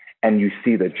and you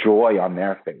see the joy on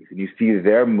their face and you see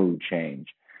their mood change,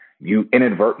 you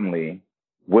inadvertently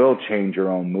will change your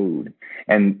own mood.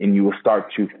 And you will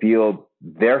start to feel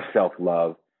their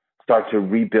self-love start to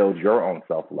rebuild your own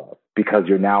self-love because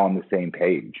you're now on the same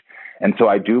page. And so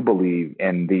I do believe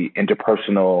in the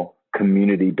interpersonal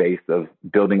community base of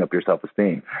building up your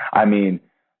self-esteem. I mean,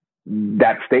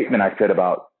 that statement I said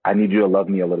about, I need you to love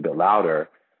me a little bit louder,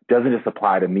 doesn't just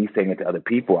apply to me saying it to other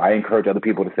people. I encourage other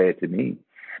people to say it to me,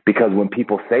 because when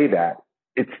people say that,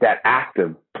 it's that act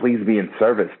of, please be in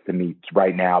service to me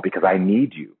right now because I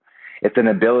need you. It's an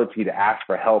ability to ask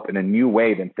for help in a new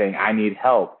way than saying, I need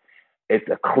help. It's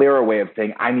a clearer way of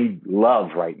saying, I need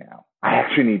love right now. I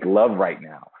actually need love right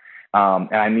now.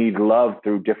 And I need love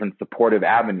through different supportive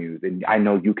avenues. And I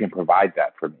know you can provide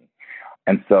that for me.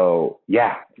 And so,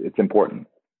 yeah, it's important.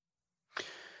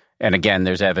 And again,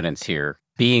 there's evidence here.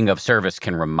 Being of service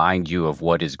can remind you of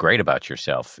what is great about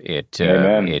yourself.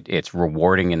 It's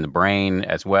rewarding in the brain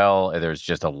as well. There's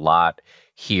just a lot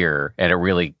here. And it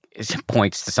really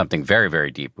points to something very,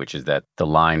 very deep, which is that the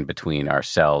line between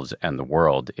ourselves and the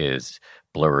world is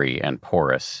blurry and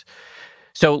porous.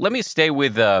 So let me stay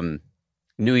with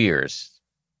New Year's.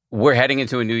 We're heading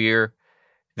into a new year.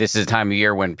 This is a time of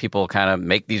year when people kind of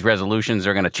make these resolutions.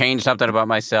 They're going to change something about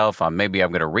myself. Maybe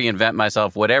I'm going to reinvent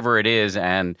myself, whatever it is.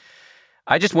 And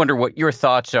I just wonder what your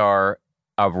thoughts are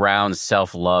around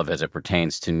self-love as it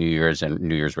pertains to New Year's and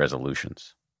New Year's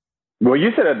resolutions. Well,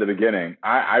 you said at the beginning,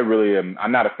 I really am,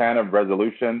 I'm not a fan of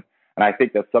resolution. And I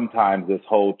think that sometimes this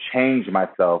whole change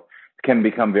myself can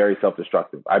become very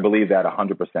self-destructive. I believe that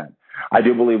 100%. I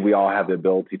do believe we all have the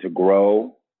ability to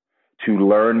grow, to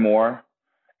learn more.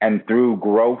 And through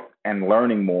growth and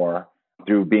learning more,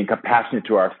 through being compassionate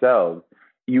to ourselves,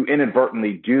 you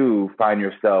inadvertently do find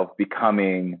yourself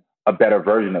becoming a better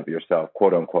version of yourself,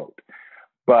 quote unquote.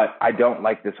 But I don't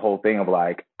like this whole thing of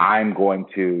like, I'm going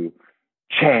to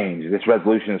change. This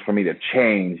resolution is for me to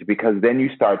change, because then you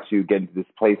start to get into this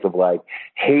place of like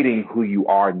hating who you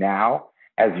are now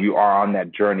as you are on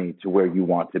that journey to where you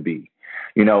want to be.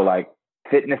 Like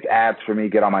fitness ads for me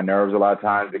get on my nerves a lot of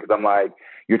times, because I'm like,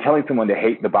 you're telling someone to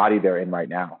hate the body they're in right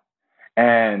now.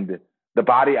 And the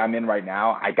body I'm in right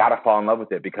now, I got to fall in love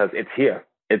with it because it's here.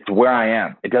 It's where I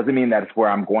am. It doesn't mean that it's where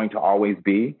I'm going to always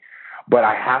be, but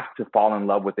I have to fall in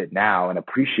love with it now and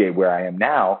appreciate where I am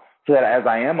now, so that as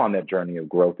I am on that journey of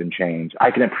growth and change,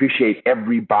 I can appreciate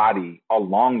everybody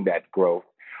along that growth,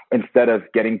 instead of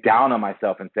getting down on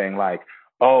myself and saying like,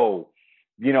 oh,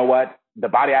 you know what? The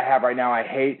body I have right now, I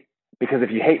hate, because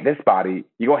if you hate this body,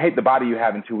 you're going to hate the body you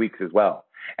have in 2 weeks as well.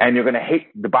 And you're going to hate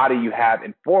the body you have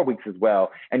in 4 weeks as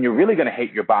well. And you're really going to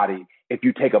hate your body if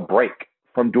you take a break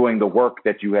from doing the work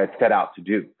that you had set out to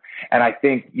do. And I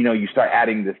think, you start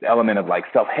adding this element of like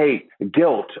self-hate,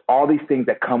 guilt, all these things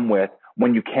that come with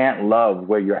when you can't love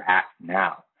where you're at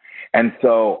now. And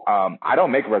so I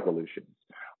don't make resolutions.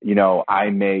 I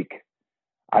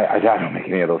don't make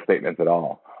any of those statements at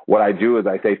all. What I do is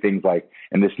I say things like,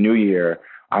 in this new year,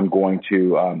 I'm going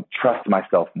to trust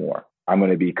myself more. I'm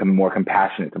going to be more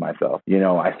compassionate to myself.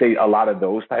 I say a lot of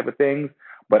those type of things,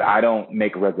 but I don't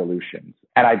make resolutions.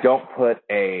 And I don't put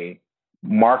a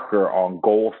marker on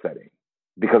goal setting,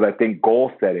 because I think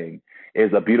goal setting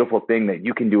is a beautiful thing that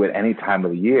you can do at any time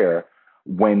of the year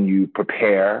when you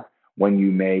prepare, when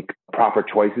you make proper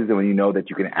choices, and when you know that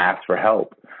you can ask for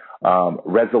help.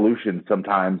 Resolutions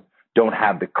sometimes don't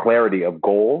have the clarity of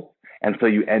goals. And so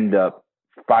you end up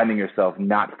finding yourself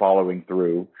not following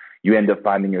through. You end up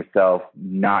finding yourself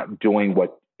not doing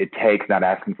what it takes, not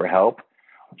asking for help.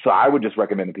 So I would just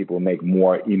recommend that people make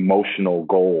more emotional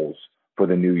goals for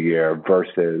the new year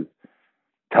versus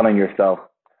telling yourself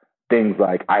things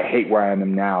like, I hate where I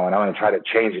am now and I'm going to try to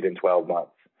change it in 12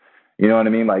 months. You know what I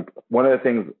mean? Like, one of the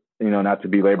things, not to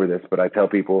belabor this, but I tell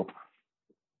people,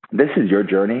 this is your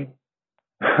journey.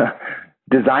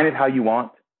 Design it how you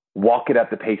want. Walk it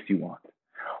at the pace you want.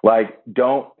 Like,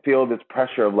 don't feel this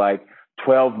pressure of like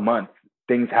 12 months,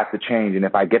 things have to change. And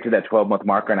if I get to that 12-month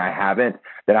marker and I haven't,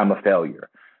 then I'm a failure.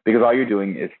 Because all you're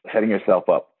doing is setting yourself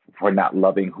up for not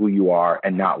loving who you are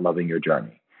and not loving your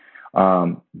journey.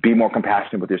 Be more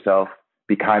compassionate with yourself.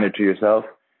 Be kinder to yourself.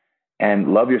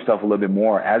 And love yourself a little bit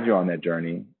more as you're on that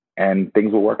journey. And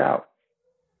things will work out.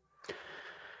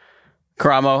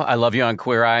 Karamo, I love you on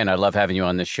Queer Eye, and I love having you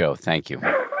on this show. Thank you.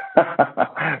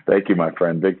 Thank you, my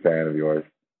friend. Big fan of yours.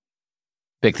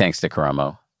 Big thanks to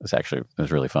Karamo. It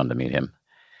was really fun to meet him.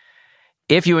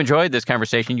 If you enjoyed this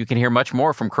conversation, you can hear much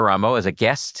more from Karamo as a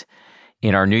guest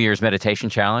in our New Year's Meditation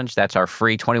Challenge. That's our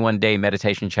free 21-day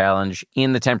meditation challenge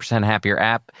in the 10% Happier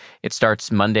app. It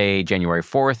starts Monday, January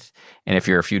 4th. And if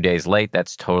you're a few days late,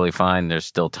 that's totally fine. There's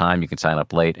still time. You can sign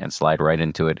up late and slide right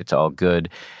into it. It's all good.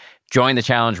 Join the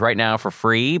challenge right now for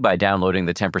free by downloading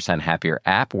the 10% Happier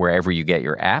app wherever you get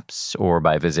your apps, or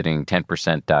by visiting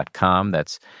 10%.com.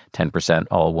 That's 10%,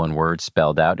 all one word,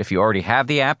 spelled out. If you already have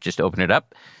the app, just open it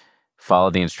up, follow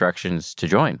the instructions to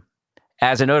join.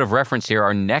 As a note of reference here,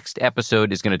 our next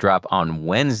episode is going to drop on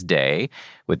Wednesday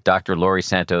with Dr. Laurie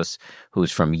Santos,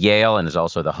 who's from Yale and is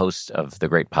also the host of the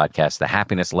great podcast, The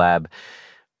Happiness Lab.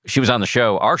 She was on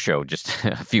our show, just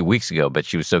a few weeks ago, but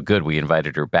she was so good we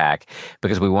invited her back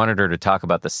because we wanted her to talk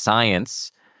about the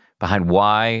science behind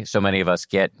why so many of us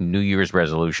get New Year's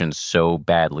resolutions so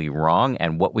badly wrong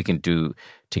and what we can do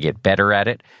to get better at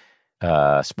it.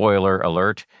 Spoiler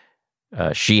alert,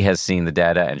 she has seen the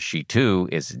data, and she too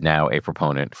is now a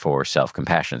proponent for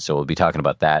self-compassion. So we'll be talking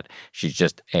about that. She's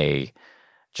just a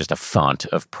font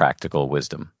of practical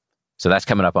wisdom. So that's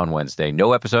coming up on Wednesday.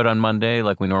 No episode on Monday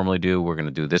like we normally do. We're going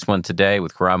to do this one today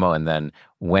with Karamo, and then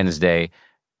Wednesday,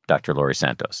 Dr. Laurie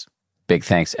Santos. Big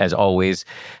thanks, as always,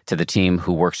 to the team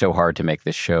who worked so hard to make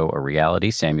this show a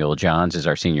reality. Samuel Johns is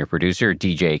our senior producer.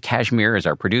 DJ Kashmir is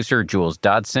our producer. Jules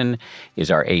Dodson is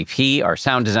our AP. Our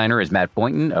sound designer is Matt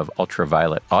Boynton of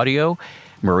Ultraviolet Audio.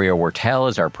 Maria Wortel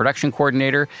is our production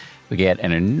coordinator. We get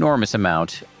an enormous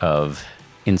amount of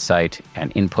insight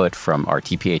and input from our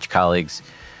TPH colleagues,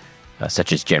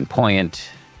 such as Jen Poyant,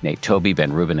 Nate Toby,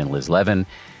 Ben Rubin, and Liz Levin.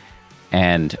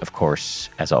 And, of course,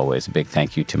 as always, a big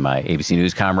thank you to my ABC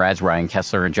News comrades, Ryan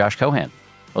Kessler and Josh Cohan.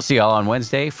 We'll see you all on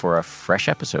Wednesday for a fresh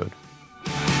episode.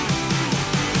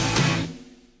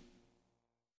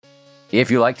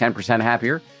 If you like 10%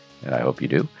 Happier, and I hope you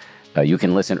do, you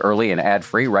can listen early and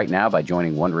ad-free right now by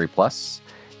joining Wondery Plus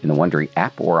in the Wondery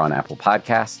app or on Apple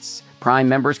Podcasts. Prime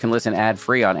members can listen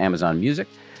ad-free on Amazon Music.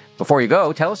 Before you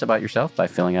go, tell us about yourself by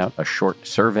filling out a short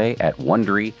survey at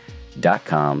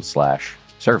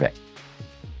Wondery.com/survey.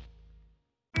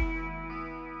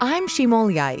 I'm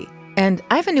Shimol Yai, and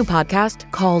I have a new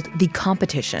podcast called The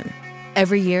Competition.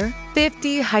 Every year,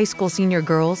 50 high school senior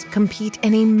girls compete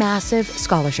in a massive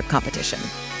scholarship competition.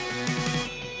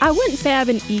 I wouldn't say I have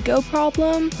an ego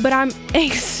problem, but I'm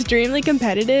extremely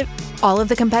competitive. All of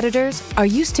the competitors are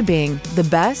used to being the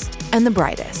best and the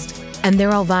brightest, and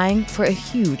they're all vying for a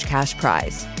huge cash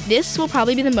prize. This will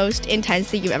probably be the most intense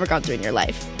thing you've ever gone through in your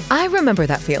life. I remember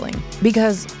that feeling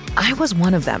because I was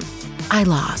one of them. I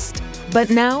lost. But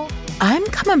now I'm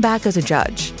coming back as a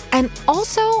judge and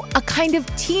also a kind of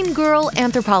teen girl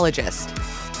anthropologist.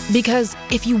 Because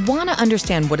if you want to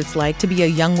understand what it's like to be a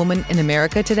young woman in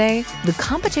America today, the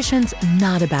competition's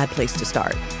not a bad place to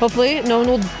start. Hopefully, no one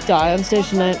will die on stage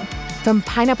tonight. From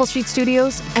Pineapple Street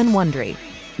Studios and Wondery,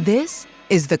 this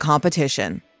is The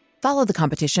Competition. Follow The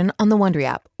Competition on the Wondery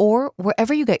app or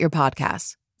wherever you get your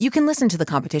podcasts. You can listen to the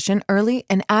competition early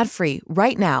and ad-free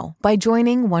right now by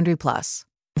joining Wondery Plus.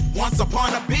 Once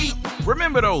upon a beat.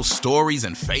 Remember those stories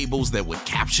and fables that would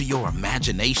capture your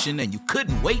imagination and you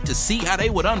couldn't wait to see how they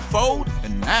would unfold?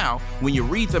 And now, when you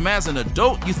read them as an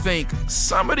adult, you think,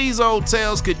 some of these old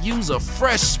tales could use a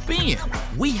fresh spin.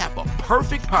 We have a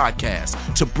perfect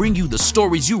podcast to bring you the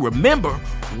stories you remember,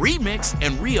 remix,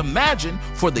 and reimagine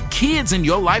for the kids in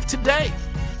your life today.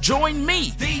 Join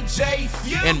me, DJ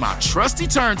Few, and my trusty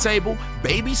turntable,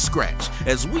 Baby Scratch,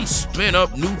 as we spin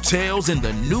up new tales in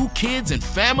the New Kids and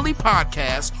Family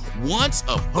podcast, Once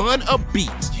Upon a Beat.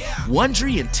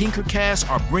 Wondery and Tinkercast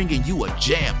are bringing you a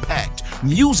jam-packed,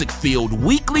 music-filled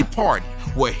weekly party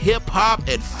where hip-hop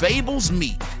and fables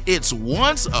meet. It's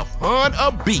Once Upon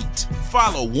a Beat.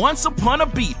 Follow Once Upon a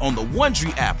Beat on the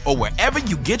Wondery app or wherever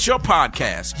you get your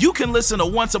podcasts. You can listen to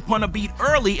Once Upon a Beat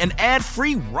early and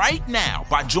ad-free right now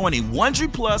by joining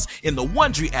Wondery Plus in the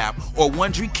Wondery app or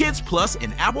Wondery Kids Plus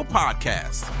in Apple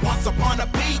Podcasts. Once Upon a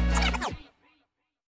Beat.